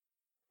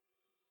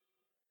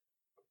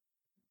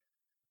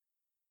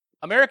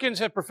Americans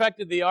have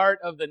perfected the art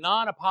of the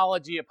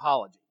non-apology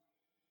apology.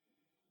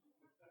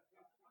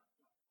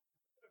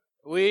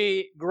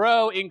 We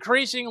grow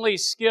increasingly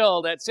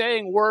skilled at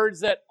saying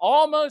words that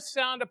almost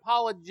sound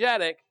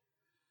apologetic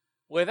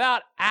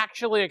without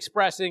actually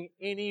expressing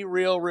any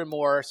real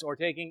remorse or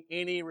taking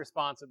any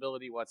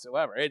responsibility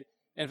whatsoever.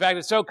 In fact,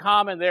 it's so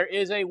common, there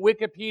is a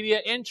Wikipedia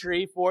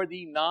entry for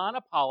the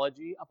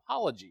non-apology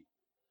apology,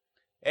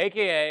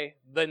 aka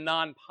the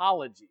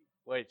non-pology,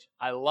 which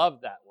I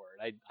love that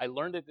word. I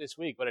learned it this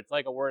week, but it's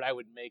like a word I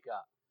would make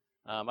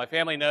up. My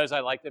family knows I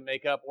like to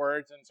make up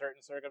words in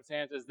certain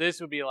circumstances. This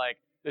would be like,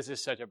 this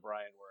is such a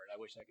Brian word. I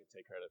wish I could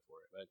take credit for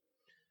it. But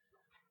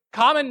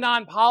common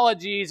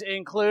non-pologies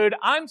include,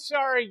 I'm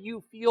sorry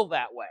you feel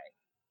that way,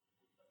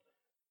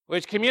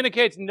 which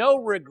communicates no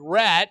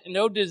regret,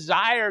 no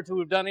desire to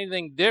have done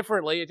anything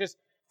differently. It just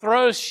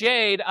throws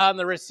shade on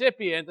the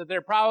recipient that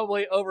they're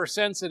probably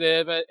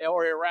oversensitive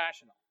or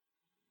irrational.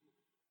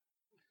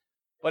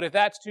 But if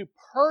that's too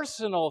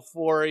personal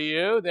for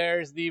you,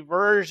 there's the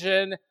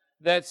version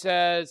that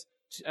says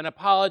an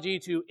apology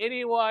to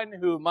anyone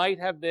who might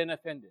have been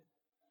offended.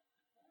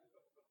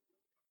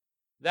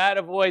 That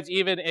avoids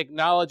even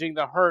acknowledging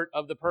the hurt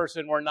of the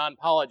person we're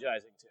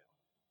non-apologizing to.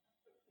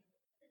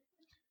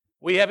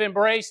 We have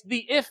embraced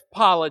the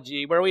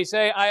if-pology, where we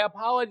say, I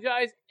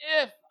apologize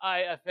if I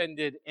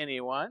offended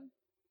anyone,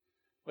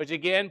 which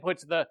again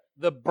puts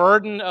the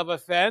burden of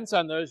offense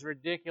on those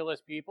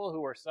ridiculous people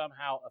who were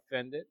somehow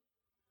offended.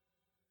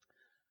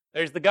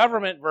 There's the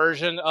government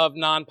version of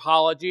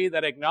non-pology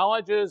that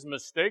acknowledges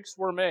mistakes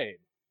were made,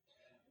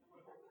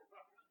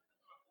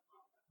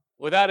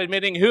 without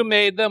admitting who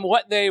made them,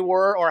 what they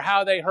were, or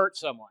how they hurt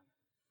someone.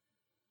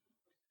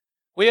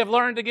 We have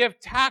learned to give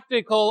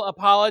tactical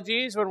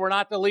apologies when we're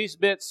not the least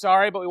bit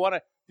sorry, but we want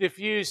to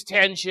diffuse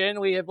tension.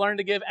 We have learned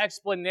to give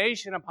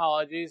explanation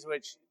apologies,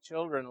 which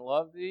children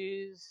love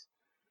these,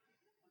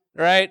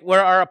 right?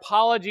 Where our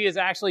apology is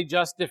actually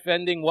just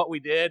defending what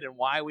we did and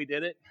why we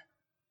did it.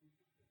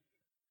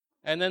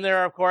 And then there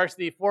are, of course,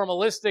 the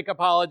formalistic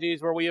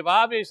apologies where we have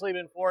obviously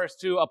been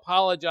forced to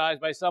apologize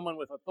by someone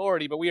with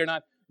authority, but we are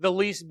not the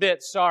least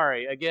bit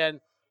sorry. Again,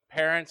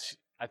 parents,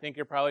 I think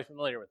you're probably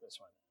familiar with this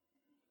one.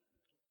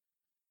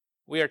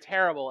 We are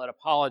terrible at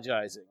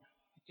apologizing.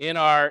 In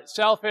our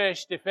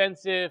selfish,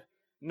 defensive,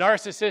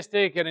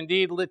 narcissistic, and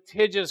indeed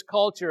litigious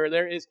culture,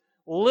 there is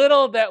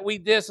little that we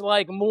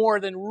dislike more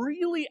than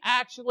really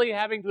actually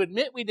having to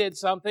admit we did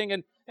something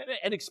and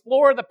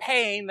explore the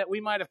pain that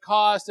we might have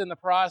caused in the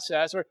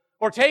process,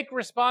 or take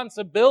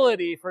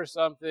responsibility for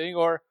something,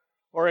 or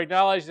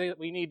acknowledge that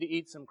we need to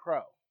eat some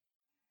crow.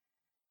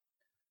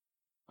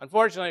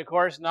 Unfortunately, of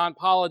course,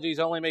 non-apologies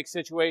only make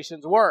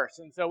situations worse,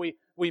 and so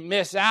we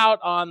miss out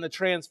on the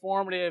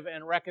transformative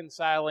and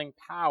reconciling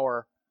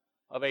power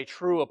of a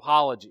true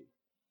apology.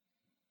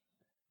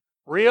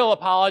 Real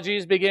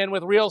apologies begin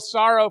with real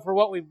sorrow for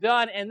what we've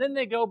done, and then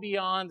they go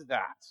beyond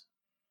that.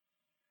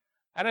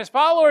 And as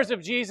followers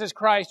of Jesus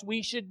Christ,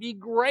 we should be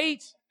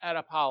great at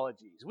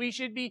apologies. We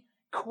should be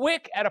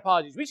quick at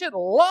apologies. We should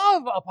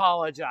love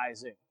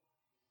apologizing.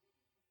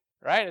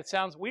 Right? It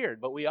sounds weird,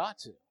 but we ought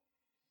to.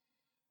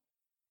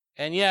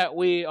 And yet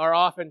we are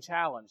often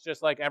challenged,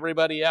 just like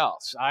everybody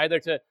else, either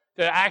to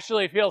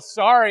actually feel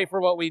sorry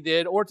for what we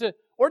did or to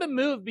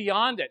move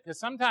beyond it. Because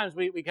sometimes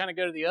we kind of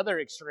go to the other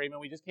extreme and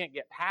we just can't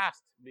get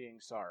past being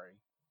sorry.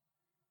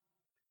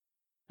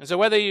 And so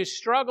whether you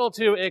struggle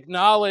to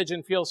acknowledge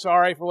and feel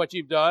sorry for what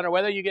you've done, or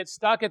whether you get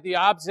stuck at the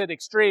opposite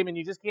extreme and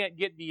you just can't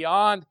get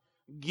beyond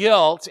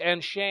guilt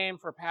and shame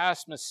for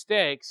past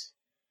mistakes,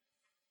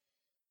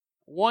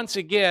 once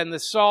again, the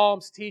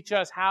Psalms teach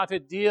us how to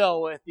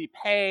deal with the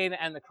pain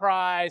and the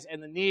cries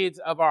and the needs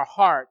of our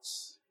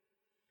hearts.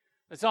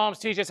 The Psalms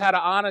teach us how to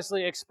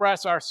honestly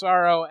express our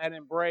sorrow and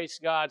embrace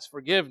God's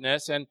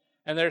forgiveness. And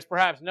there's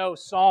perhaps no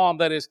psalm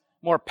that is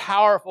more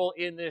powerful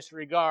in this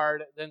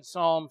regard than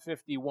Psalm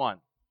 51.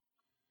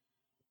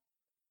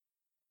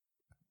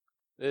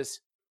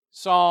 This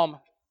Psalm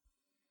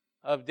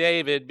of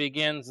David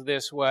begins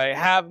this way: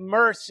 Have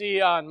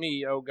mercy on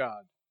me, O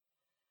God,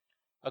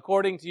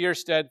 according to your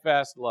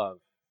steadfast love.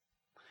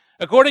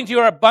 According to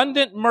your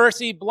abundant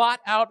mercy,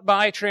 blot out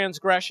my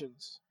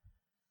transgressions.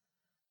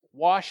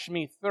 Wash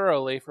me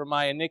thoroughly from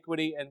my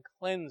iniquity and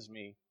cleanse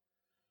me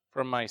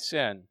from my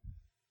sin.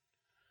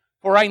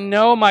 For I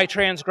know my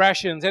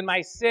transgressions, and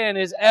my sin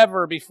is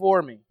ever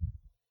before me.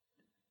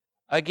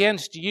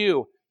 Against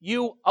you,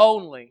 you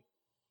only,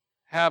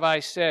 have I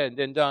sinned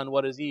and done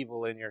what is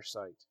evil in your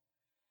sight,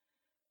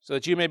 so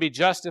that you may be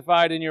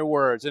justified in your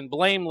words and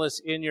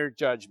blameless in your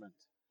judgment.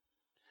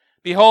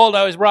 Behold,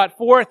 I was brought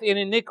forth in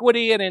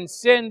iniquity, and in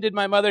sin did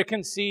my mother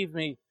conceive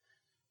me.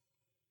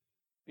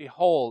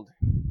 Behold,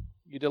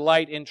 you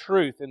delight in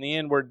truth in the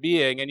inward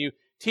being, and you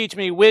teach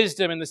me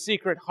wisdom in the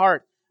secret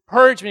heart.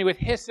 Purge me with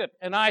hyssop,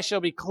 and I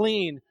shall be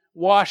clean.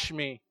 Wash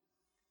me,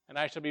 and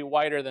I shall be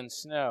whiter than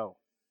snow.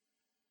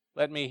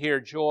 Let me hear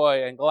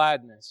joy and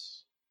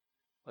gladness.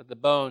 Let the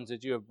bones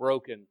that you have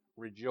broken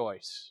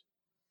rejoice.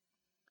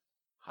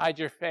 Hide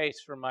your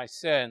face from my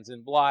sins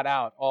and blot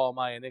out all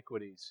my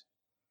iniquities.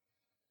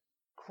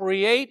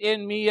 Create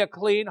in me a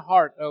clean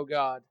heart, O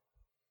God,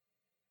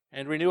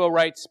 and renew a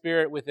right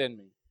spirit within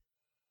me.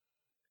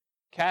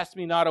 Cast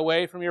me not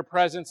away from your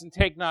presence, and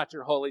take not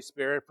your Holy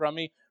Spirit from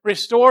me.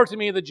 Restore to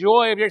me the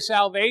joy of your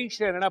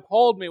salvation, and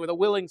uphold me with a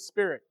willing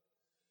spirit.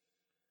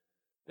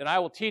 Then I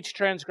will teach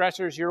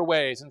transgressors your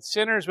ways, and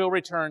sinners will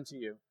return to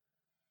you.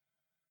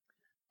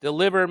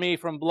 Deliver me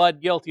from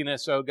blood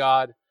guiltiness, O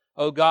God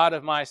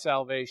of my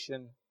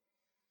salvation,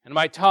 and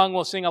my tongue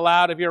will sing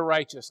aloud of your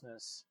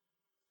righteousness.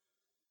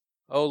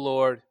 O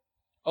Lord,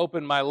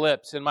 open my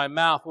lips, and my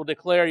mouth will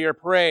declare your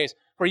praise.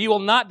 For you will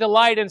not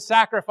delight in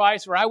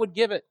sacrifice, or I would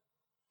give it.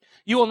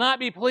 You will not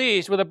be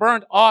pleased with a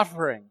burnt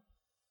offering.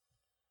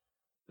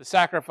 The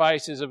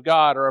sacrifices of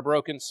God are a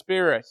broken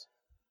spirit,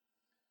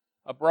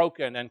 a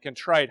broken and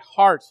contrite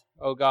heart,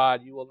 O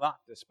God, you will not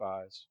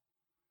despise.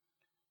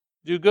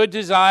 Do good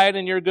design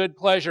in your good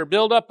pleasure.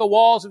 Build up the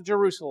walls of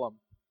Jerusalem.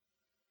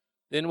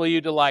 Then will you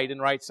delight in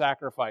right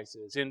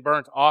sacrifices, in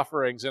burnt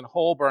offerings and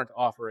whole burnt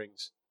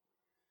offerings.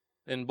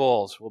 Then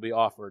bulls will be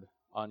offered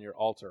on your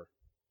altar.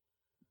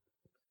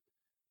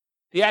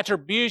 The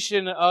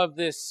attribution of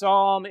this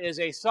psalm is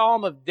a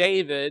psalm of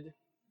David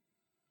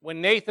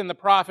when Nathan the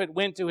prophet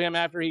went to him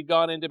after he'd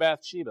gone into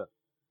Bathsheba.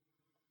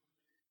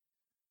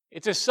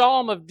 It's a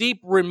psalm of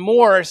deep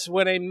remorse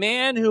when a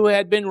man who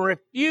had been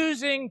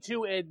refusing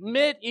to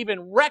admit,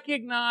 even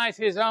recognize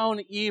his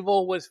own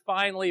evil was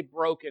finally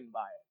broken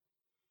by it.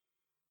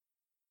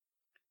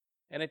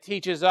 And it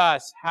teaches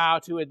us how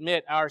to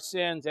admit our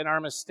sins and our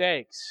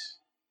mistakes.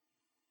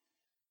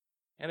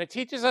 And it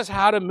teaches us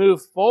how to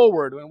move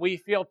forward when we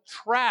feel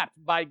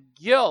trapped by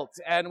guilt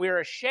and we're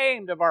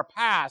ashamed of our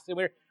past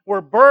and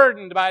we're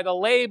burdened by the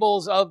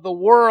labels of the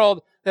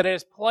world that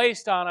has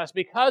placed on us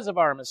because of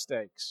our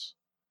mistakes.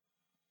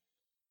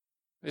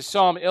 This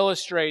psalm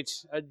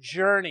illustrates a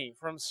journey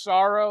from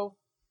sorrow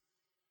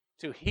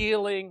to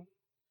healing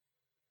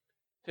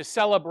to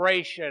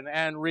celebration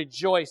and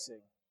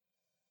rejoicing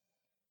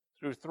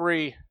through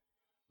three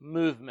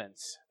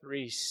movements,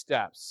 three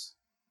steps.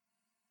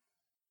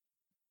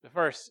 The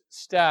first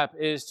step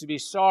is to be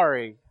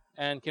sorry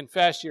and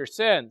confess your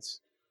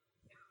sins.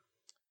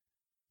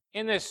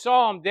 In this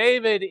psalm,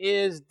 David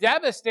is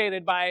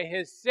devastated by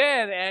his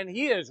sin, and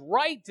he is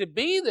right to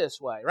be this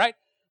way, right?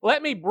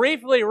 Let me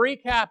briefly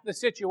recap the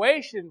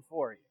situation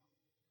for you.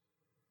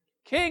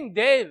 King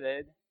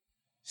David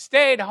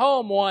stayed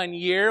home one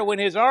year when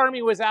his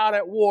army was out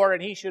at war,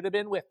 and he should have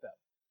been with them.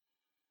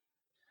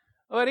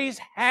 But he's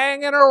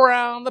hanging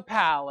around the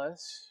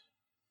palace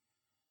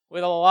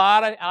with a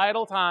lot of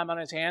idle time on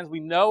his hands. We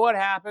know what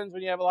happens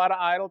when you have a lot of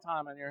idle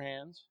time on your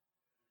hands.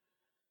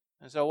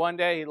 And so one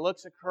day he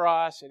looks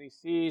across and he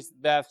sees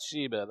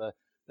Bathsheba,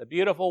 the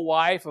beautiful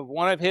wife of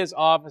one of his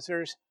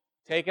officers,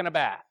 taking a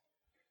bath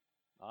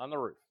on the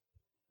roof.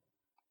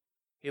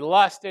 He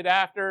lusted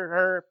after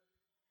her.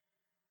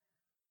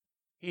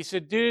 He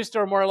seduced,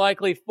 or more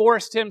likely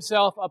forced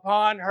himself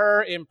upon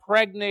her,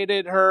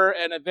 impregnated her,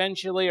 and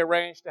eventually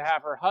arranged to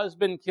have her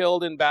husband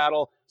killed in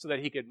battle so that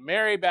he could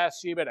marry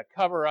Bathsheba to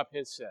cover up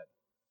his sin.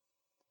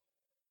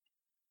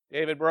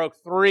 David broke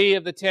 3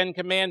 of the 10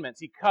 commandments.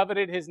 He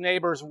coveted his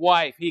neighbor's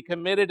wife. He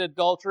committed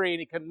adultery and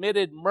he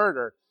committed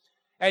murder.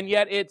 And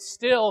yet it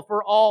still,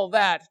 for all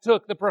that,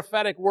 took the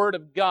prophetic word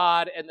of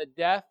God and the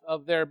death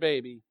of their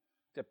baby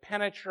to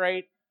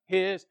penetrate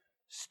his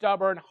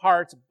stubborn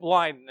heart's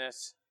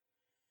blindness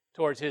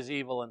towards his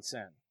evil and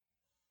sin.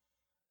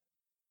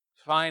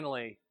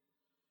 Finally,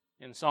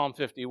 in Psalm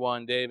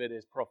 51, David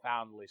is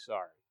profoundly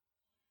sorry.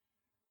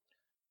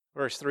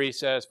 Verse 3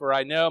 says, "For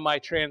I know my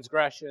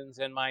transgressions,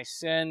 and my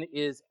sin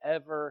is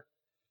ever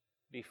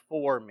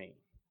before me."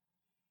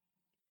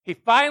 He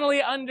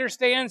finally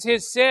understands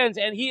his sins,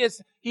 and he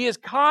is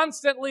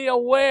constantly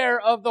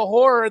aware of the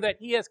horror that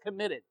he has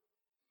committed.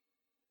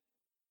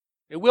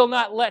 It will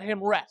not let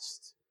him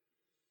rest.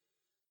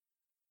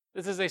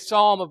 This is a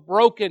psalm of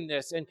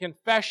brokenness and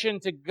confession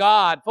to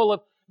God, full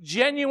of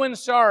genuine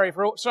sorrow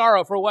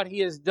for what he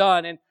has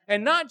done,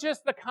 and not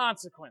just the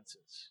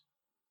consequences.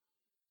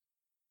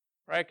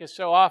 Right? Because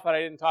so often I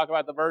didn't talk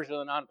about the version of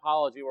the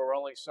non-apology where we're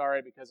only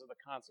sorry because of the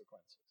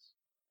consequences.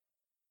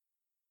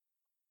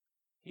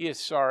 He is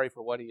sorry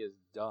for what he has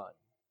done.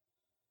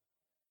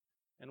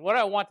 And what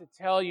I want to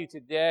tell you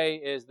today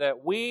is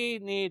that we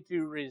need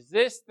to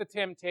resist the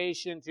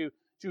temptation to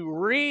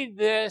read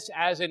this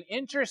as an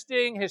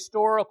interesting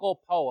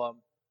historical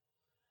poem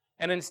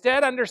and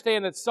instead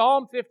understand that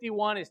Psalm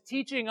 51 is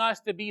teaching us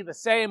to be the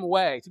same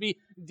way, to be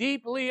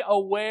deeply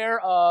aware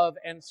of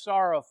and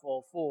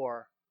sorrowful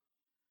for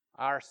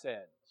our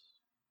sins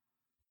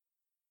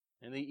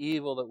and the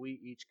evil that we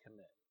each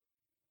commit.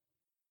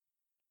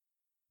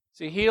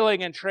 See,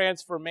 healing and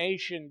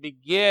transformation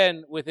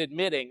begin with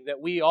admitting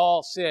that we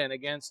all sin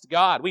against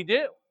God. We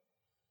do.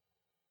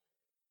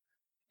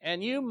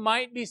 And you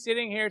might be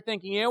sitting here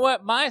thinking, you know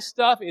what, my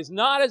stuff is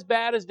not as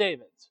bad as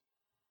David's.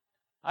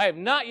 I have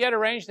not yet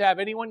arranged to have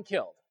anyone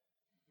killed.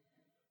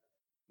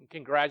 And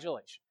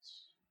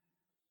congratulations.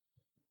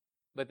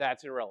 But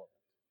that's irrelevant.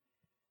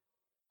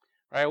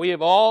 Right? We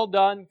have all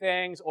done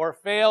things or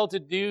failed to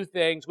do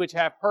things which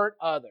have hurt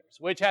others,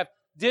 which have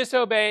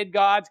disobeyed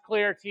God's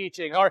clear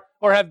teaching,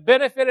 or have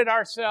benefited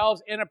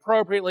ourselves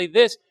inappropriately.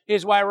 This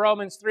is why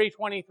Romans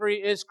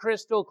 3:23 is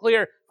crystal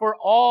clear. For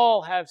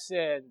all have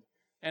sinned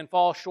and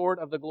fall short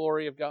of the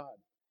glory of God.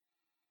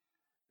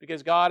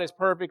 Because God is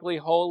perfectly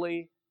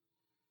holy,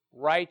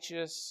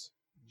 righteous,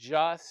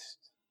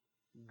 just,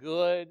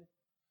 good,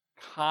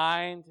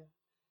 kind,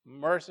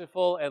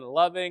 merciful, and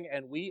loving,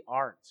 and we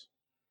aren't.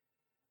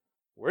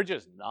 We're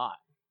just not.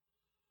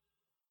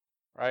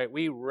 Right?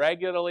 We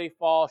regularly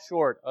fall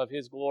short of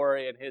His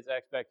glory and His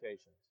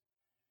expectations.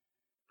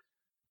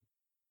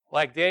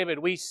 Like David,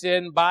 we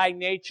sin by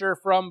nature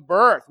from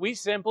birth. We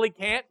simply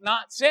can't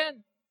not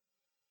sin.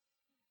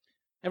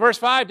 In verse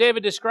 5,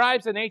 David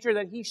describes the nature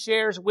that he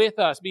shares with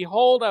us.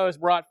 Behold, I was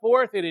brought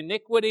forth in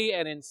iniquity,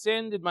 and in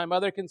sin did my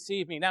mother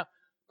conceive me. Now,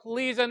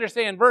 please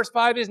understand, verse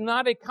 5 is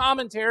not a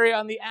commentary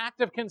on the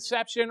act of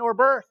conception or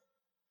birth.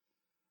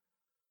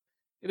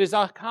 It is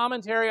a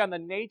commentary on the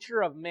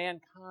nature of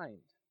mankind,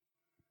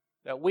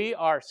 that we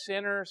are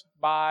sinners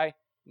by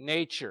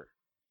nature.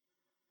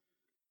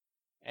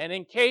 And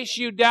in case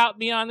you doubt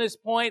me on this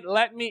point,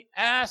 let me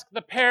ask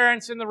the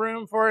parents in the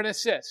room for an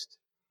assist.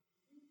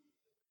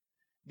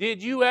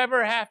 Did you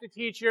ever have to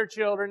teach your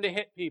children to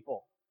hit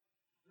people?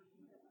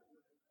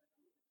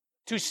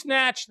 To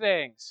snatch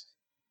things?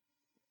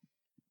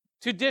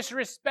 To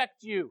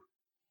disrespect you?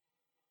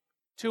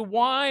 To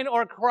whine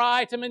or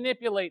cry to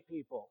manipulate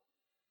people?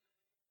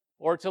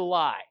 Or to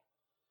lie?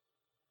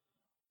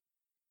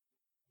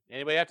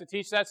 Anybody have to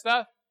teach that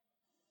stuff?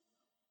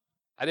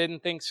 I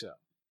didn't think so.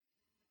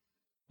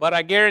 But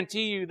I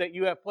guarantee you that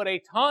you have put a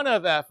ton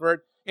of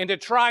effort into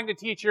trying to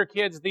teach your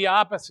kids the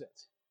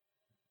opposite.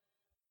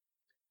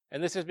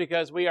 And this is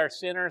because we are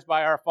sinners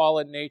by our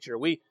fallen nature.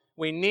 We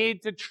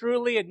need to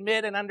truly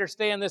admit and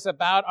understand this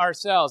about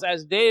ourselves,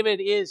 as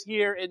David is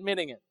here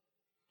admitting it.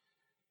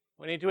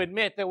 We need to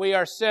admit that we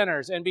are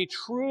sinners and be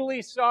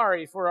truly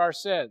sorry for our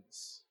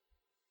sins.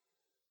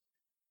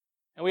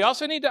 And we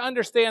also need to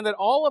understand that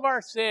all of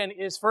our sin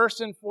is first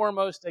and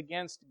foremost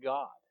against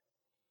God.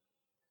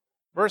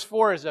 Verse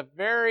 4 is a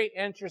very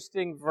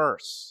interesting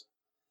verse.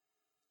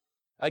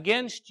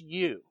 Against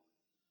you,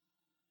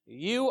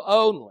 you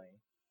only,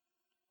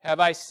 have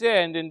I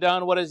sinned and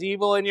done what is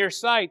evil in your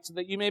sight, so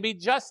that you may be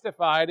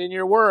justified in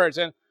your words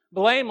and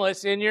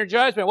blameless in your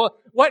judgment. Well,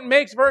 what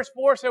makes verse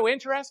 4 so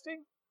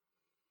interesting?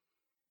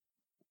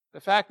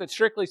 The fact that,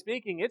 strictly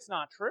speaking, it's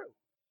not true.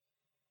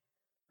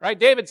 Right?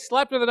 David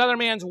slept with another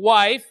man's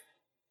wife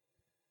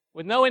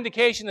with no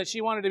indication that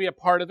she wanted to be a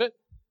part of it.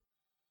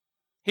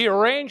 He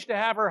arranged to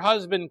have her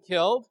husband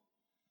killed.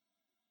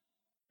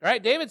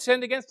 Right? David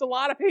sinned against a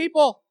lot of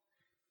people.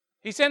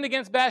 He sinned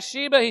against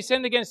Bathsheba. He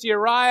sinned against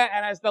Uriah.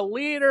 And as the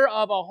leader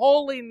of a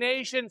holy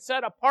nation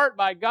set apart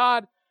by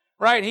God,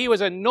 right, he was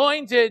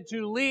anointed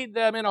to lead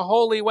them in a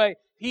holy way.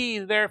 He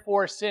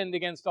therefore sinned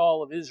against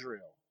all of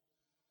Israel.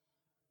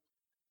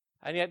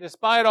 And yet,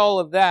 despite all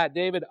of that,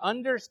 David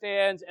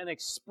understands and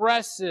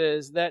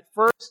expresses that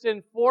first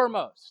and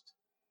foremost,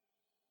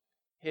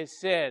 his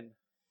sin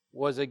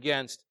was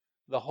against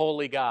the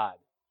holy God,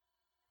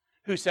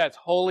 who sets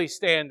holy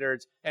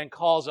standards and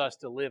calls us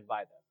to live by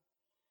them.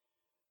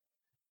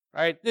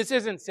 Right? This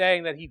isn't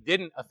saying that he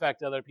didn't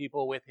affect other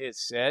people with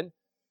his sin.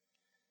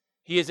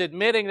 He is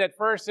admitting that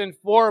first and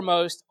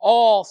foremost,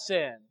 all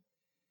sin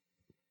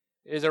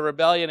is a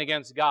rebellion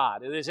against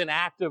God. It is an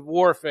act of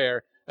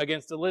warfare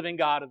against the living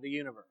God of the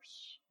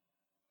universe.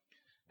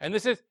 And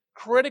this is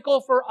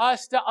critical for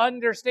us to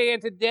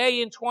understand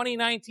today in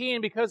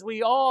 2019, because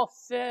we all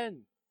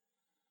sin.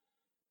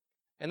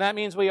 And that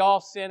means we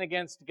all sin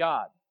against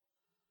God.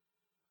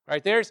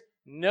 Right? There's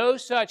no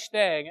such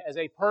thing as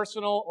a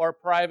personal or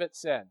private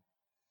sin.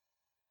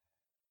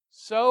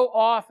 So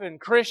often,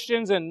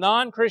 Christians and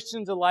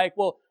non-Christians alike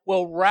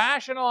will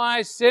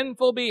rationalize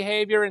sinful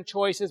behavior and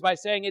choices by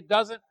saying it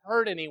doesn't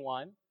hurt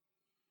anyone,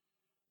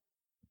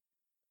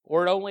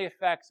 or it only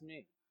affects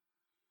me.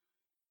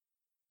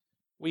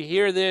 We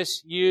hear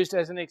this used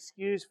as an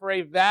excuse for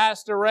a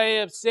vast array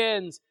of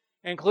sins,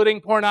 including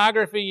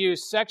pornography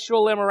use,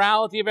 sexual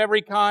immorality of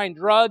every kind,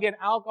 drug and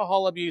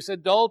alcohol abuse,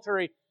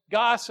 adultery,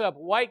 gossip,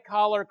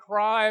 white-collar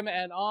crime,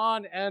 and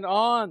on and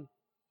on.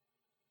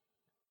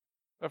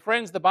 But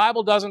friends, the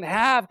Bible doesn't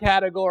have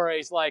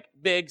categories like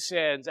big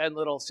sins and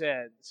little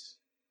sins.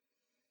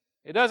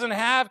 It doesn't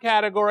have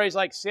categories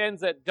like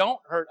sins that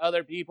don't hurt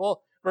other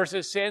people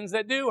versus sins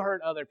that do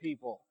hurt other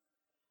people.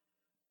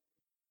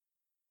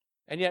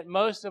 And yet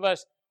most of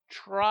us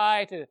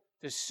try to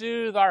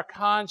soothe our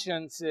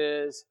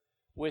consciences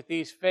with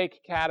these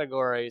fake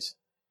categories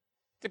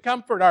to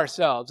comfort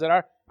ourselves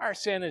that our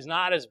sin is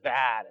not as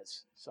bad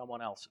as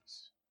someone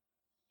else's.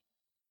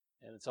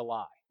 And it's a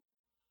lie.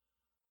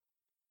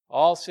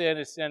 All sin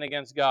is sin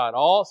against God.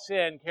 All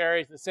sin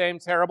carries the same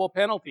terrible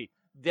penalty,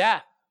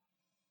 death.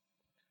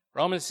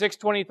 Romans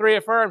 6:23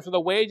 affirms, for the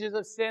wages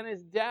of sin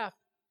is death.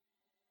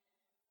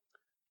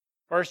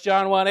 1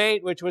 John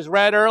 1:8, which was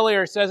read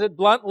earlier, says it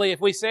bluntly, if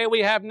we say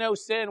we have no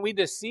sin, we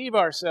deceive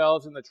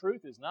ourselves and the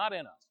truth is not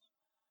in us.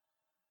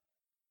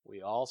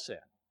 We all sin.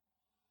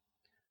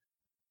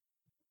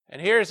 And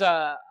here's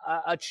a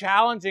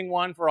challenging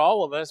one for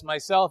all of us,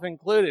 myself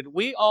included.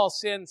 We all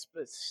sin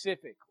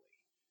specifically,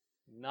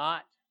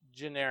 not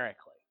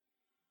generically.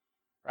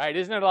 Right?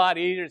 Isn't it a lot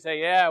easier to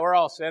say, yeah, we're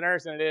all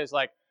sinners, than it is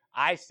like,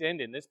 I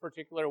sinned in this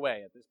particular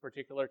way at this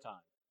particular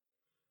time?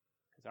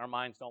 Because our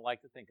minds don't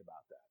like to think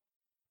about that.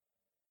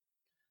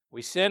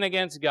 We sin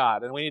against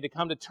God, and we need to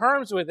come to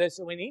terms with this,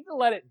 and we need to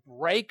let it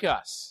break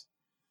us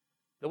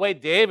the way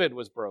David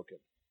was broken.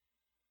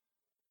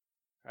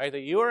 Right?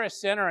 That you are a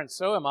sinner, and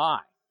so am I.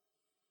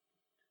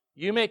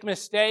 You make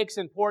mistakes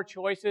and poor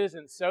choices,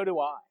 and so do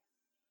I.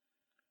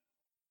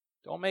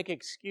 Don't make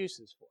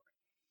excuses for it.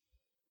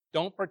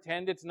 Don't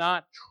pretend it's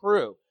not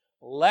true.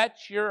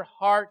 Let your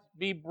heart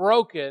be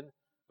broken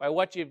by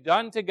what you've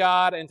done to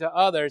God and to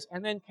others,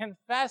 and then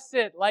confess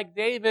it like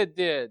David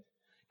did.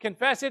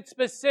 Confess it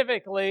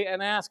specifically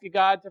and ask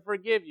God to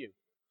forgive you,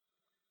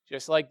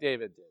 just like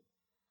David did.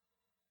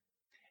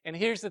 And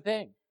here's the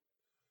thing.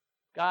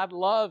 God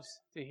loves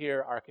to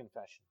hear our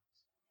confessions.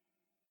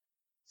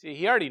 See,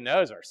 He already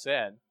knows our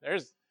sin.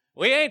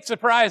 We ain't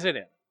surprising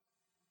Him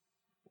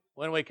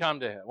when we come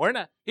to Him.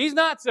 He's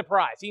not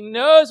surprised. He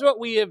knows what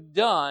we have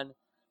done,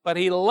 but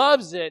He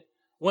loves it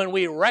when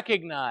we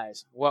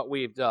recognize what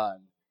we've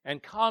done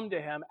and come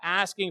to Him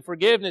asking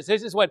forgiveness.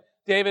 This is what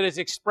David is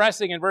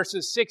expressing in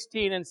verses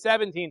 16 and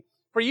 17.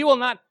 For you will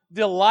not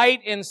delight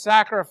in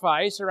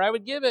sacrifice, or I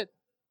would give it.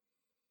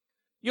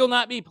 You'll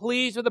not be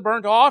pleased with a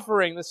burnt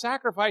offering. The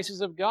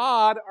sacrifices of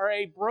God are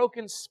a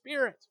broken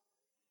spirit.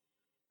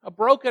 A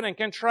broken and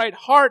contrite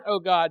heart, O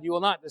God, you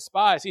will not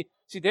despise.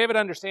 See, David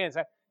understands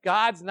that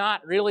God's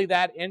not really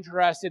that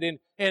interested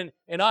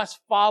in us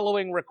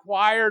following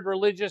required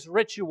religious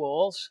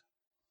rituals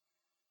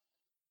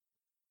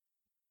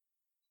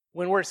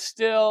when we're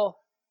still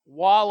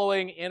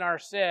wallowing in our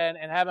sin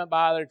and haven't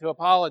bothered to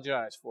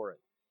apologize for it.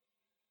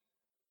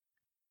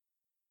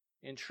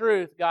 In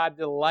truth, God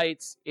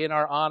delights in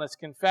our honest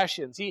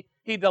confessions.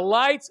 He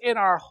delights in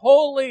our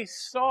holy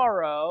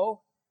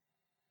sorrow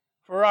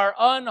for our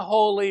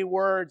unholy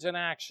words and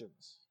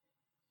actions.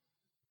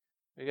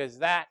 Because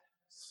that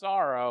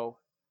sorrow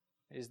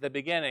is the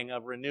beginning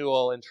of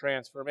renewal and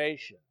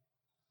transformation.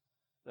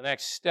 The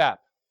next step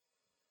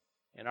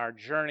in our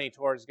journey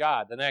towards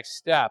God. The next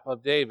step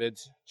of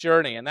David's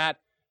journey. And that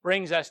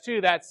brings us to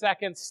that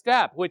second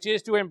step, which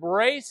is to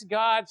embrace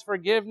God's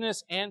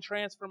forgiveness and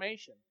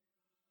transformation.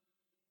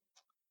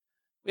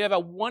 We have a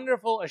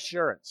wonderful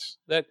assurance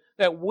that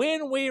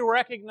when we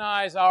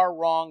recognize our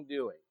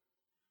wrongdoing,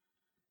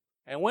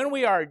 and when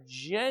we are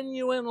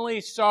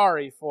genuinely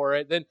sorry for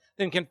it,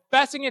 then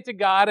confessing it to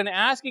God and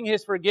asking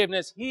His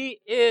forgiveness, He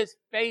is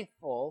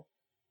faithful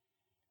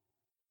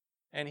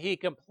and He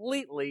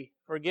completely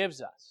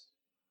forgives us.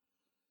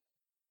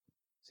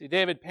 See,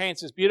 David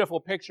paints this beautiful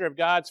picture of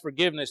God's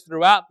forgiveness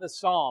throughout the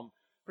psalm,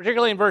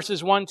 particularly in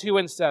verses 1, 2,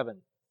 and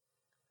 7.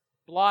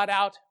 Blot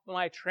out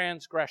my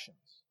transgressions.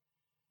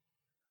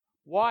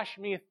 Wash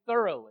me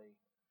thoroughly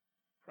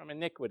from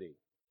iniquity.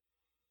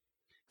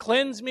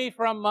 Cleanse me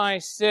from my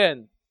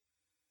sin.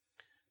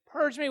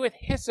 Purge me with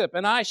hyssop,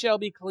 and I shall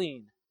be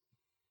clean.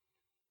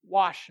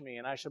 Wash me,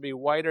 and I shall be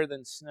whiter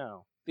than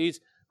snow. These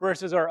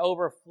verses are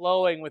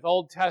overflowing with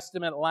Old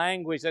Testament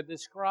language that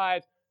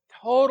describes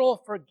total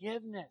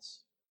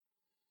forgiveness,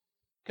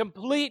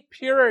 complete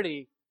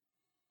purity,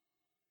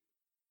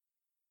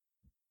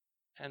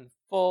 and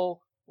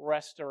full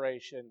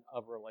restoration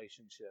of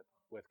relationship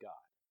with God.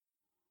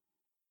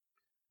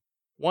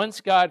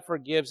 Once God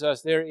forgives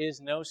us, there is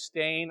no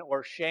stain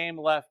or shame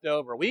left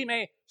over. We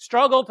may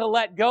struggle to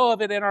let go of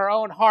it in our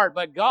own heart,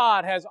 but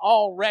God has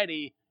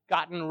already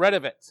gotten rid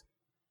of it.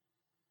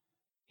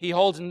 He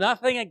holds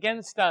nothing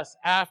against us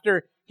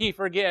after He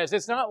forgives.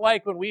 It's not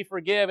like when we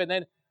forgive and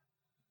then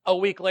a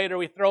week later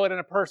we throw it in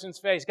a person's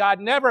face. God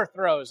never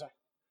throws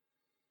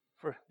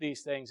for these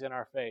things in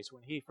our face.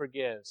 When He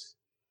forgives,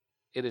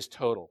 it is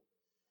total.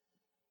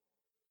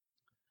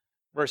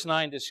 Verse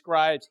 9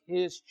 describes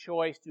His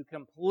choice to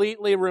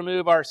completely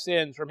remove our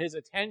sins from His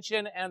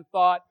attention and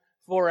thought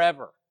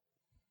forever.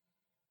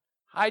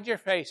 Hide your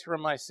face from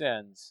my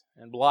sins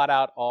and blot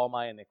out all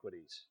my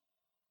iniquities.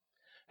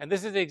 And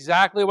this is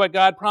exactly what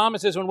God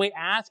promises when we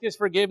ask His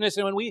forgiveness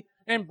and when we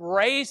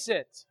embrace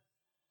it.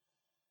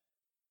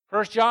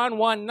 1 John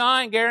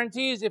 1:9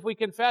 guarantees if we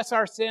confess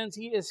our sins,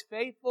 He is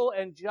faithful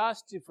and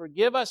just to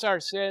forgive us our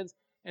sins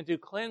and to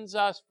cleanse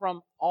us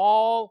from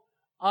all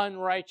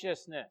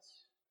unrighteousness.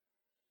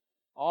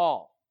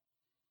 All.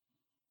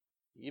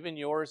 Even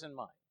yours and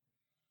mine.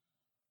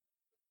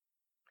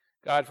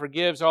 God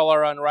forgives all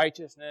our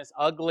unrighteousness,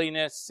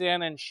 ugliness,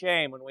 sin, and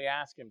shame when we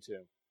ask Him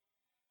to.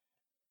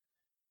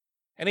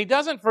 And He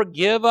doesn't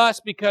forgive us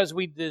because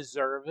we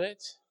deserve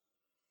it.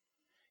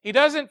 He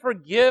doesn't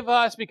forgive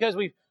us because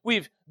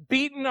we've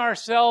beaten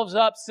ourselves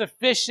up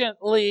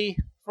sufficiently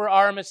for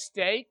our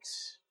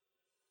mistakes.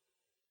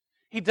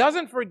 He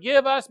doesn't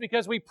forgive us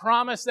because we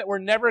promise that we're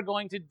never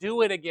going to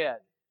do it again.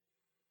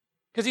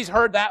 Because He's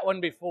heard that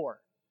one before.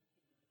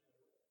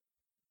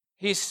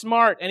 He's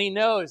smart and He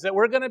knows that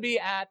we're going to be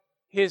at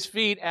His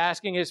feet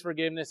asking His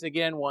forgiveness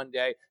again one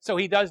day. So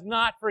He does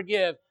not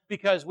forgive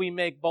because we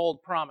make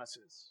bold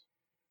promises.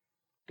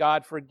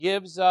 God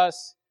forgives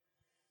us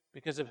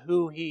because of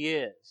who He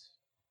is.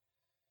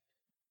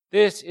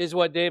 This is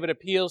what David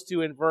appeals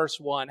to in verse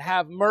 1.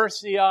 Have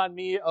mercy on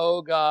me,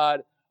 O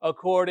God,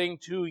 according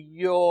to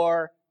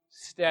your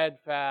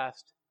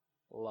steadfast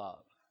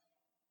love.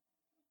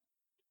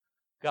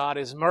 God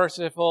is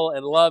merciful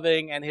and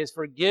loving, and His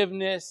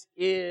forgiveness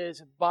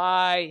is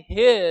by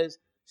His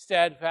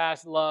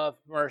steadfast love,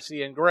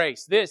 mercy, and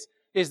grace. This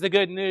is the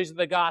good news of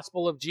the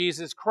gospel of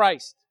Jesus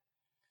Christ.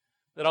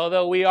 That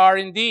although we are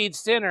indeed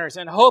sinners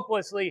and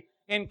hopelessly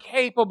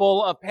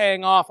incapable of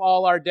paying off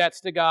all our debts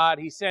to God,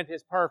 He sent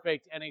His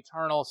perfect and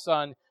eternal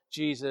Son,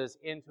 Jesus,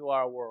 into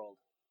our world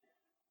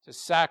to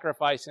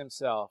sacrifice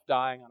Himself,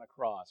 dying on a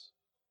cross,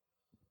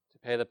 to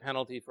pay the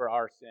penalty for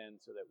our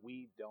sins so that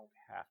we don't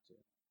have to.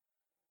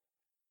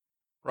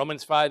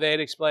 Romans 5:8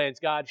 explains,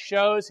 God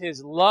shows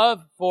His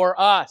love for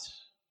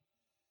us,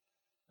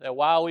 that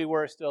while we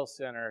were still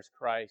sinners,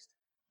 Christ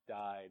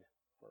died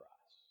for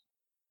us.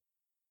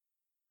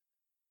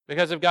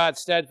 Because of God's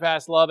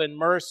steadfast love and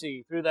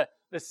mercy, through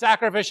the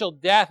sacrificial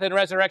death and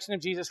resurrection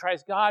of Jesus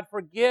Christ, God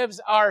forgives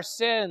our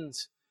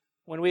sins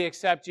when we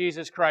accept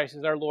Jesus Christ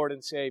as our Lord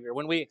and Savior,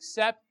 when we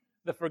accept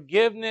the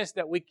forgiveness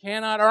that we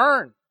cannot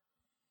earn.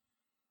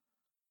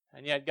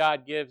 And yet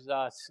God gives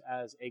us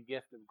as a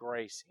gift of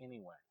grace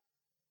anyway.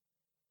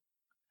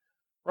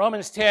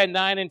 Romans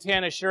 10:9 and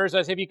 10 assures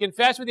us, if you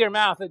confess with your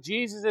mouth that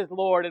Jesus is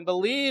Lord and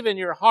believe in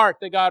your heart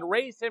that God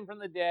raised Him from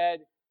the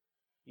dead,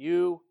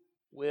 you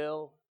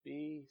will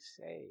be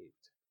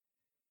saved.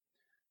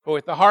 For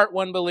with the heart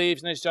one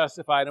believes and is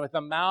justified, and with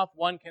the mouth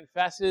one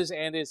confesses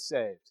and is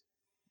saved.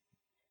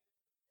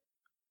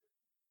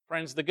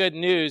 Friends, the good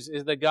news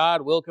is that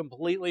God will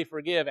completely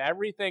forgive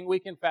everything we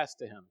confess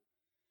to Him.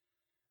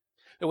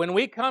 That when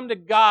we come to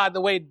God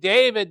the way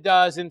David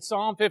does in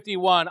Psalm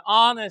 51,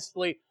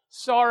 honestly,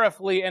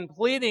 sorrowfully, and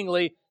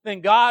pleadingly, then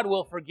God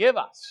will forgive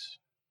us.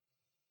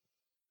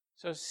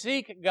 So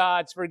seek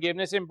God's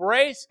forgiveness,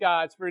 embrace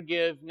God's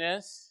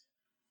forgiveness,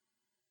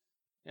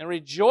 and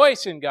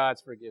rejoice in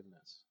God's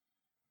forgiveness.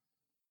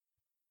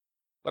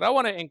 But I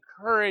want to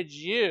encourage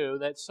you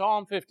that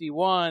Psalm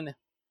 51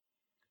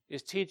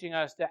 is teaching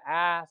us to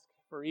ask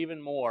for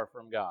even more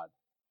from God.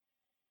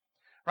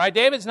 Right?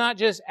 David's not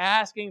just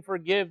asking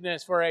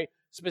forgiveness for a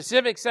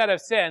specific set of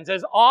sins,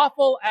 as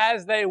awful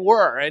as they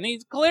were, and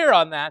he's clear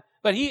on that,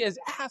 but he is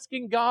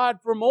asking God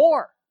for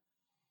more.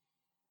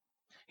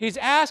 He's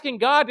asking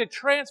God to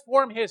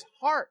transform his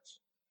heart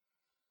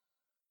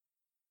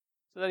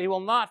so that he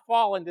will not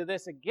fall into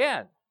this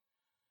again.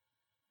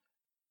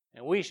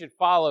 And we should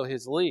follow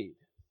his lead.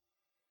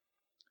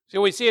 So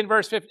what we see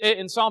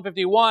in Psalm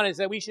 51 is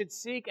that we should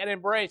seek and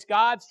embrace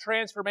God's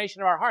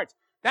transformation of our hearts.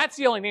 That's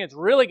the only thing that's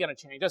really going to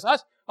change us.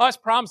 Us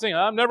promising,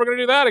 I'm never going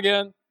to do that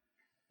again.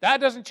 That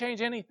doesn't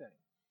change anything.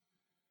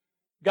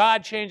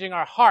 God changing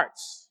our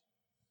hearts,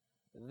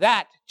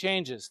 that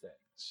changes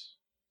things.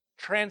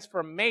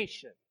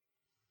 Transformation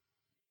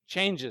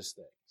changes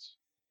things.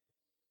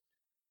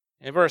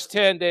 In verse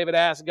 10, David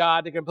asks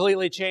God to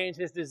completely change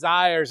his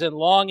desires and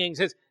longings,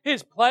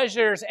 his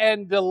pleasures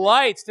and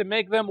delights, to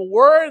make them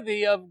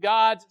worthy of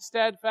God's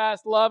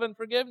steadfast love and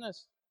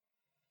forgiveness.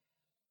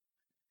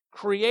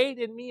 Create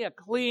in me a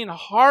clean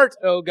heart,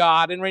 O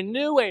God, and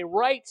renew a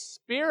right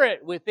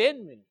spirit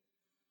within me.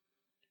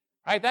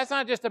 Right? That's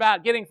not just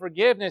about getting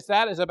forgiveness.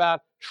 That is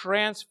about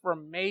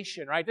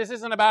transformation. Right? This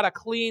isn't about a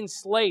clean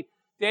slate.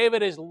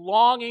 David is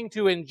longing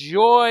to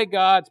enjoy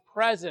God's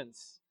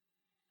presence.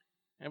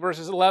 In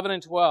verses 11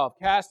 and 12,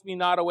 cast me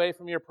not away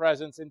from your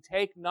presence, and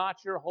take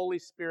not your Holy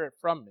Spirit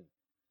from me.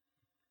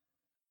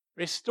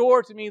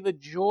 Restore to me the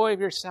joy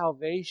of your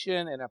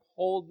salvation, and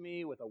uphold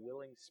me with a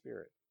willing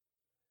spirit.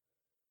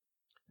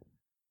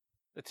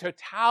 The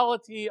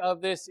totality of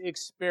this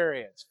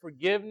experience,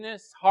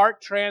 forgiveness, heart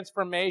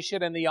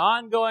transformation, and the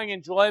ongoing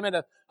enjoyment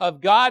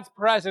of God's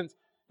presence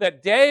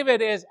that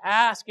David is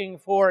asking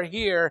for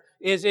here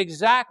is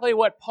exactly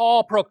what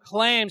Paul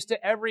proclaims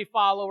to every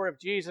follower of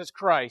Jesus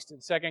Christ in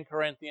 2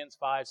 Corinthians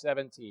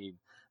 5:17.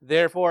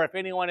 Therefore, if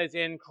anyone is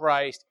in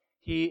Christ,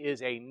 he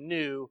is a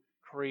new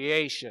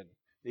creation.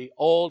 The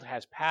old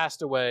has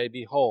passed away.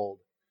 Behold,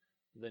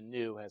 the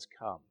new has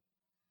come.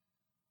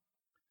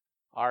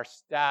 Our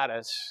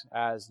status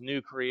as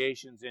new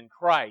creations in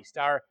Christ,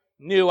 our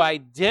new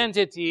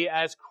identity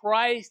as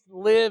Christ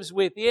lives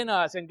within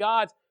us and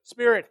God's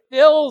Spirit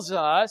fills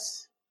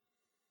us,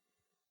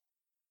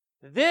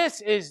 this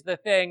is the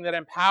thing that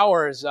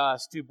empowers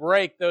us to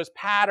break those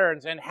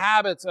patterns and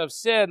habits of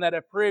sin that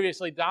have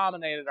previously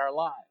dominated our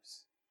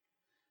lives.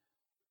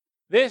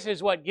 This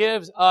is what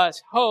gives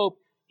us hope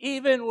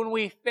even when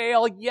we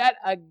fail yet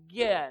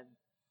again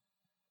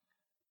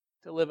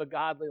to live a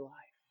godly life.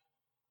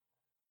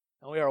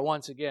 And we are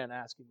once again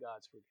asking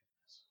God's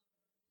forgiveness.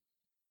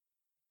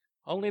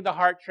 Only the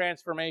heart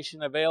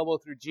transformation available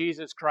through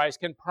Jesus Christ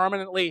can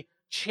permanently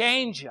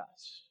change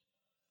us.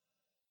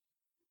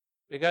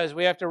 Because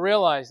we have to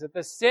realize that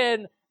the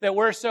sin that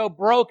we're so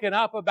broken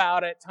up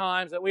about at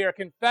times, that we are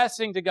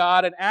confessing to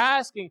God and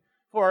asking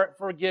for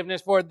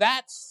forgiveness for,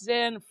 that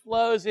sin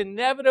flows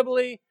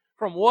inevitably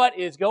from what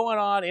is going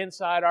on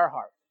inside our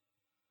heart.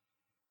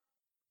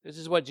 This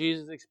is what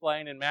Jesus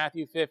explained in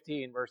Matthew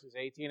 15, verses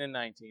 18 and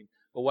 19.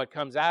 But what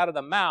comes out of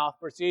the mouth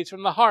proceeds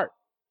from the heart.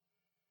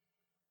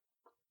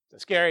 It's a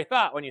scary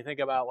thought when you think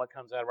about what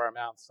comes out of our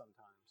mouths sometimes.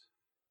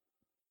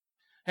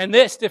 And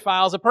this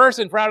defiles a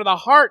person, for out of the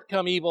heart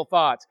come evil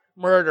thoughts,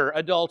 murder,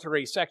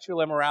 adultery,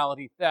 sexual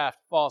immorality, theft,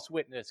 false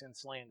witness, and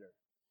slander.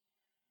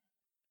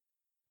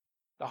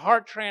 The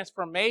heart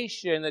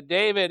transformation that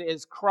David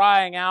is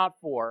crying out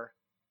for,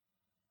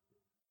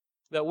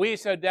 that we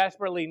so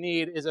desperately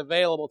need, is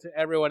available to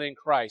everyone in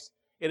Christ.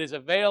 It is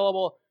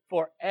available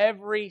for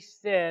every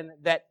sin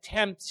that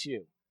tempts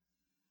you.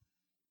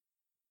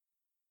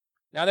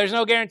 Now, there's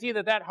no guarantee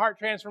that that heart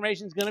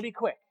transformation is going to be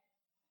quick,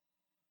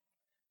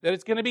 that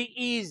it's going to be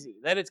easy,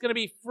 that it's going to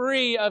be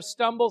free of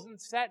stumbles and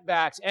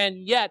setbacks. And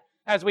yet,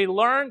 as we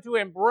learn to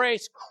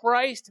embrace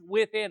Christ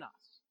within us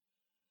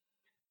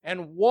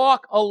and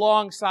walk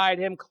alongside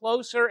Him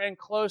closer and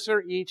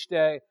closer each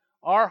day,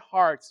 our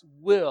hearts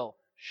will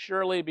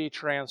surely be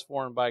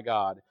transformed by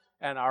God,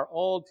 and our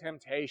old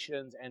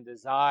temptations and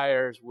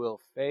desires will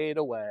fade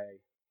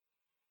away,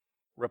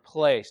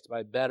 replaced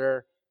by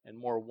better and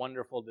more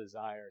wonderful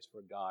desires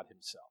for God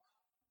Himself.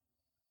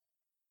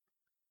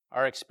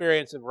 Our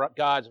experience of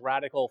God's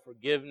radical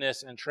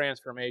forgiveness and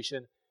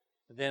transformation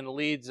then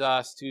leads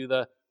us to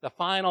the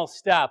final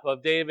step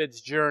of David's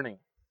journey.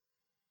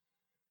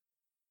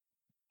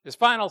 This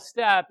final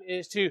step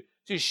is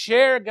to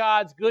share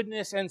God's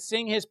goodness and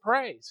sing His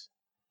praise.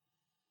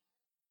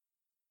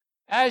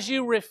 As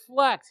you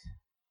reflect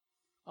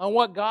on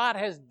what God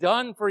has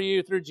done for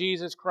you through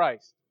Jesus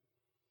Christ,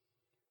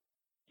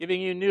 giving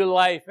you new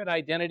life and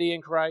identity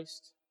in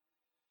Christ,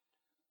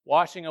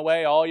 washing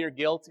away all your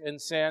guilt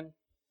and sin,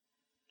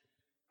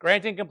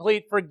 granting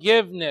complete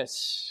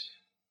forgiveness,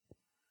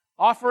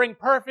 offering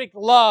perfect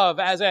love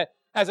as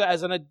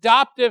an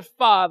adoptive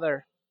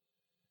father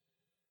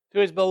to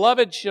His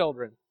beloved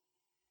children,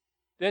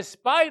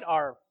 despite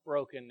our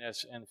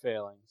brokenness and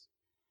failings.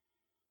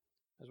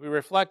 As we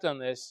reflect on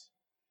this,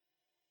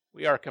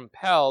 we are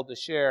compelled to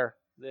share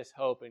this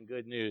hope and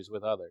good news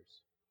with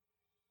others.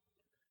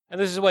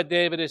 And this is what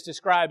David is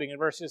describing in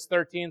verses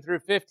 13 through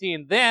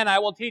 15. Then I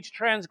will teach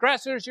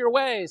transgressors your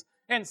ways,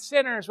 and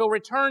sinners will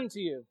return to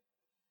you.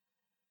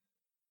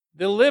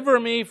 Deliver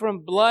me from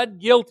blood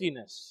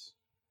guiltiness.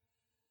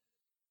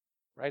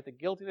 Right? The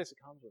guiltiness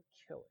that comes with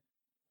killing.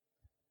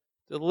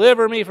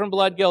 Deliver me from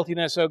blood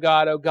guiltiness, O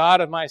God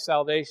of my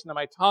salvation, and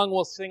my tongue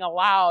will sing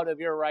aloud of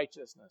your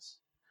righteousness.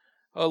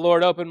 O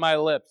Lord, open my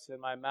lips, and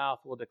my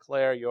mouth will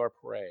declare your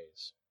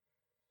praise.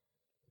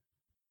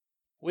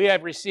 We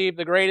have received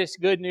the greatest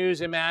good news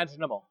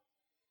imaginable,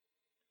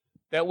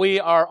 that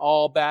we are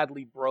all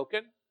badly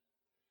broken,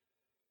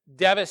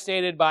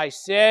 devastated by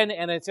sin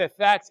and its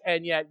effects,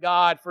 and yet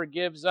God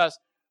forgives us,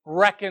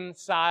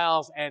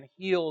 reconciles, and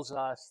heals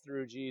us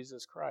through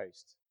Jesus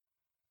Christ.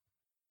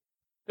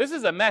 This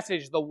is a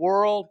message the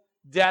world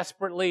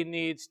desperately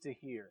needs to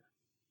hear.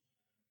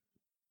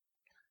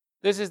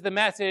 This is the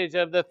message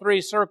of the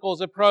three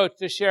circles approach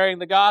to sharing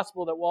the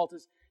gospel that Walt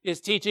is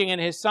teaching in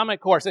his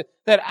summit course,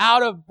 that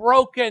out of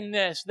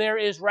brokenness there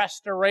is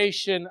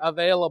restoration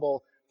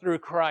available through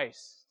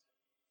Christ.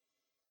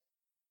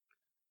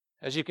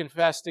 As you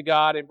confess to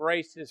God,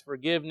 embrace His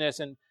forgiveness,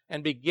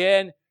 and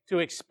begin to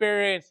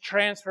experience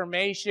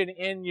transformation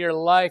in your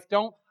life,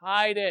 don't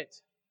hide it.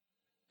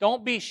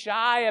 Don't be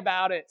shy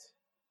about it.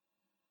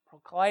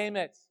 Proclaim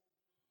it.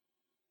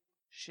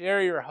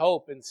 Share your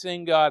hope and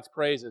sing God's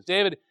praises.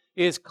 David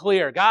is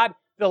clear. God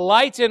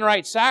delights in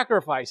right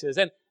sacrifices.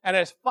 And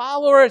as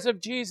followers of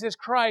Jesus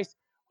Christ,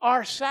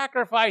 our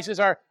sacrifices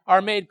are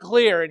made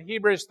clear in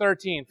Hebrews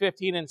 13,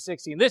 15, and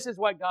 16. This is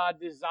what God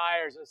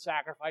desires as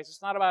sacrifice.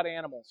 It's not about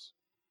animals.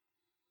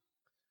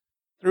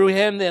 Through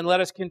Him, then, let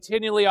us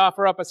continually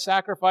offer up a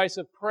sacrifice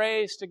of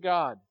praise to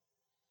God.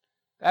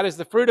 That is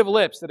the fruit of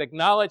lips that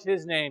acknowledge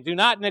His name. Do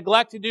not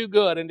neglect to do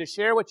good and to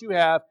share what you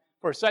have,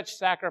 for such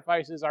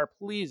sacrifices are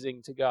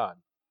pleasing to God.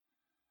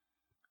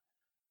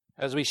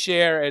 As we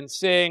share and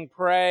sing,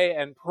 pray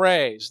and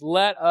praise,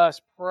 let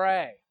us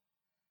pray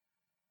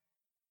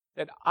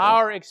that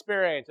our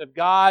experience of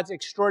God's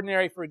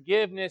extraordinary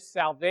forgiveness,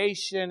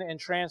 salvation, and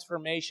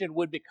transformation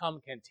would become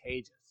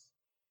contagious.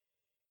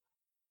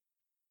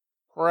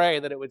 Pray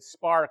that it would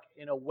spark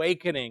an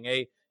awakening,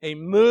 a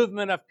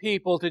movement of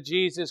people to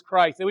Jesus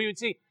Christ, that we would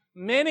see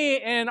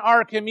many in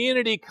our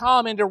community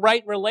come into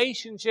right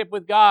relationship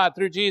with God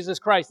through Jesus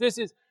Christ. This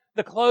is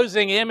the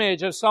closing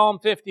image of Psalm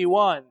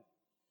 51.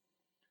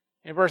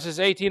 In verses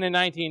 18 and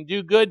 19,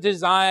 do good to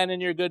Zion in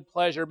your good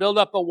pleasure. Build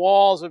up the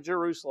walls of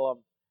Jerusalem.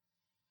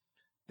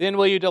 Then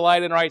will you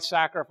delight in right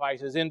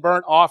sacrifices, in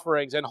burnt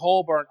offerings and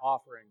whole burnt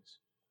offerings.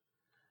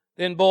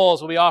 Then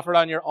bulls will be offered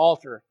on your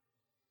altar.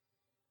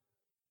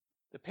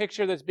 The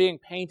picture that's being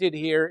painted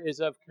here is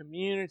of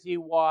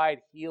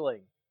community-wide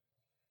healing,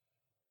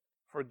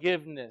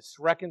 forgiveness,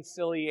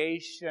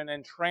 reconciliation,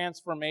 and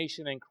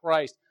transformation in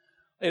Christ.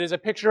 It is a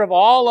picture of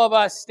all of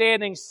us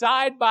standing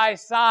side by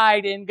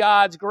side in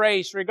God's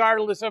grace,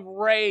 regardless of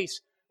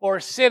race or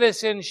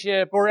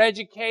citizenship or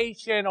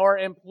education or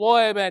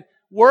employment,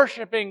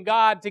 worshiping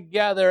God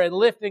together and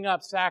lifting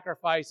up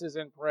sacrifices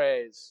and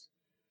praise.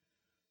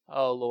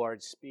 Oh,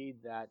 Lord, speed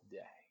that day.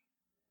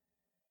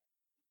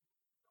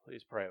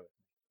 Please pray with me.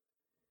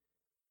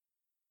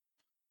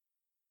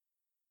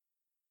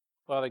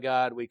 Father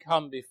God, we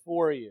come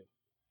before you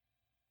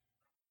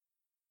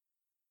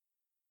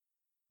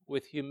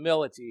with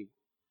humility.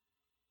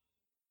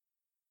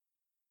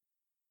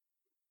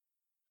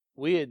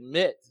 We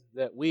admit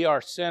that we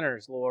are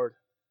sinners, Lord,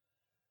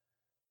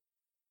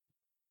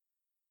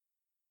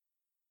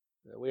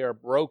 that we are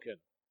broken,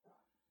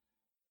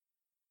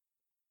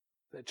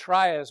 that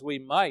try as we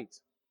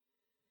might,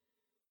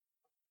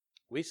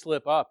 we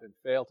slip up and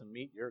fail to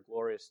meet your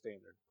glorious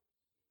standard.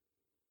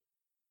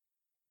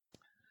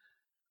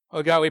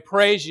 Oh God, we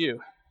praise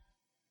you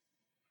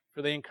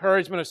for the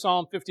encouragement of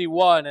Psalm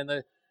 51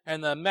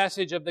 and the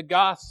message of the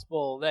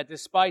gospel that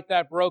despite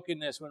that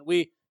brokenness, when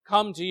we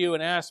come to you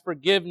and ask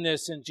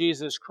forgiveness in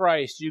Jesus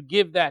Christ, you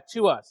give that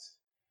to us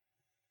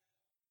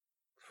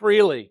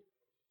freely.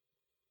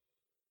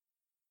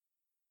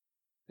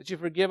 That you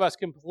forgive us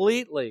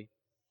completely.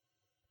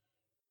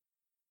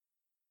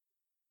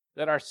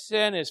 That our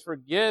sin is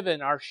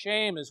forgiven, our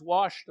shame is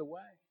washed away.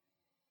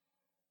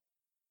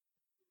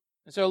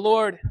 And so,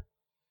 Lord,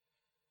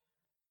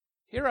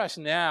 hear us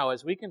now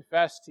as we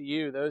confess to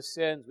you those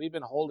sins we've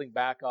been holding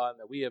back on,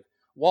 that we have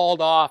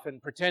walled off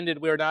and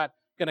pretended we're not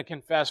going to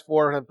confess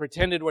for, and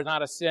pretended we're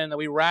not a sin, that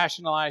we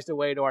rationalized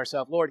away to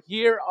ourselves. Lord,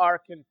 hear our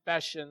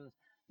confession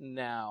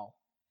now.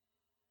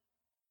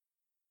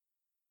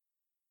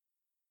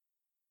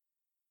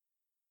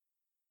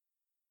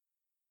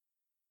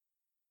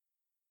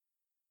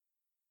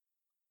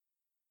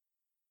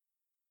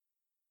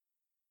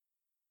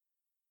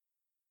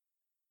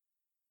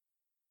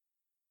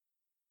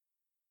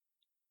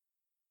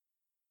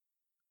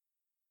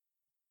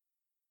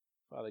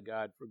 Father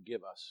God,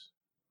 forgive us.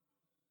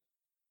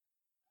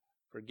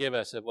 Forgive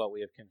us of what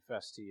we have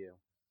confessed to you.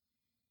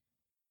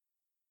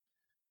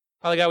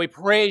 Father God, we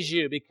praise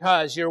you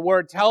because your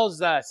word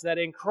tells us that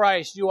in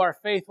Christ you are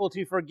faithful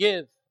to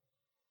forgive.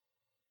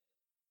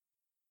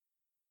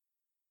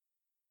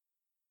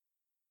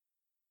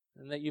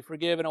 And that you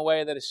forgive in a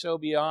way that is so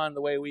beyond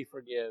the way we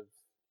forgive.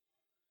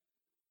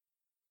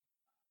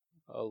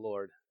 Oh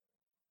Lord,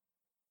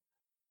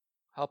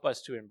 help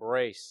us to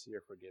embrace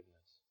your forgiveness.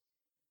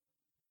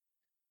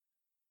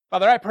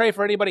 Father, I pray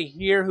for anybody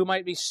here who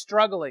might be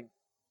struggling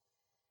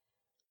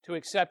to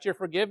accept your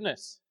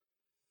forgiveness,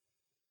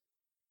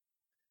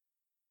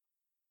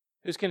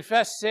 who's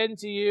confessed sin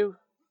to you,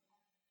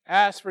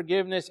 asked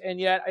forgiveness, and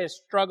yet is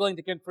struggling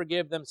to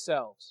forgive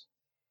themselves.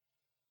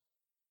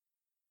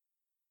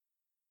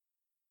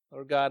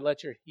 Lord God,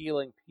 let your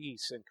healing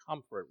peace and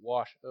comfort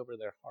wash over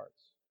their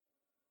hearts.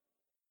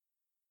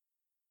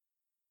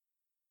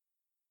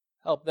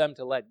 Help them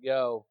to let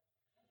go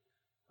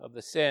of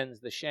the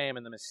sins, the shame,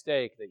 and the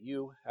mistake that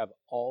you have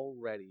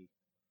already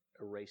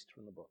erased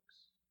from the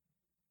books.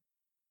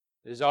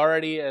 It is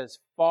already as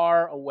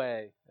far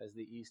away as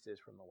the east is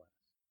from the west.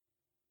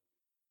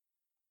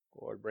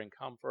 Lord, bring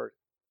comfort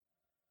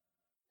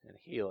and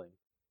healing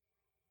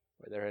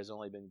where there has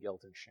only been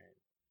guilt and shame.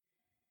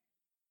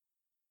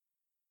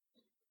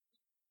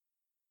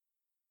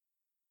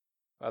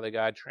 Father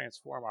God,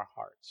 transform our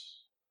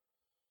hearts.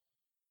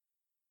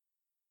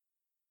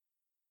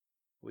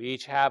 We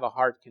each have a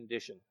heart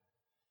condition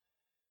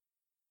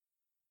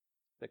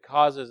that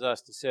causes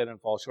us to sin and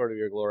fall short of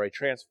your glory.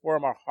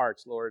 Transform our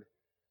hearts, Lord,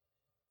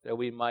 that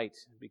we might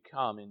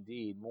become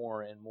indeed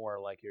more and more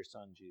like your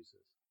Son, Jesus.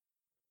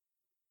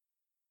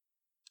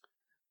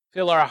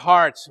 Fill our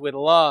hearts with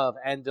love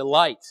and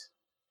delight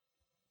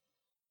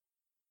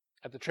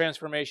at the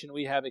transformation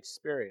we have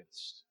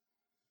experienced.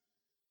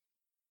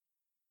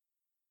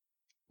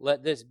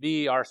 Let this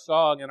be our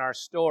song and our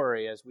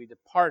story as we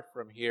depart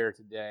from here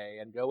today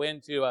and go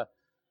into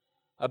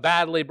a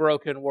badly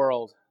broken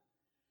world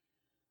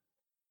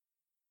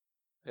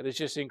that is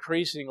just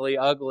increasingly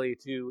ugly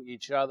to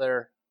each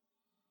other.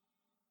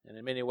 And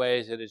in many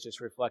ways, it is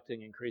just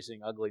reflecting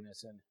increasing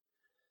ugliness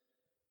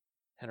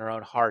in our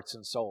own hearts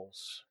and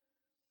souls.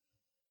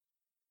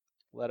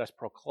 Let us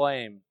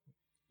proclaim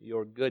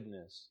your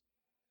goodness,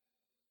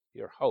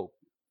 your hope,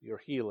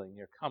 your healing,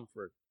 your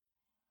comfort,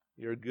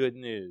 your good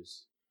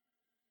news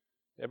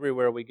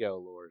everywhere we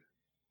go, Lord.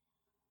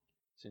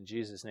 It's in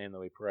Jesus' name that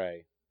we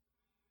pray.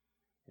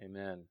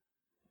 Amen.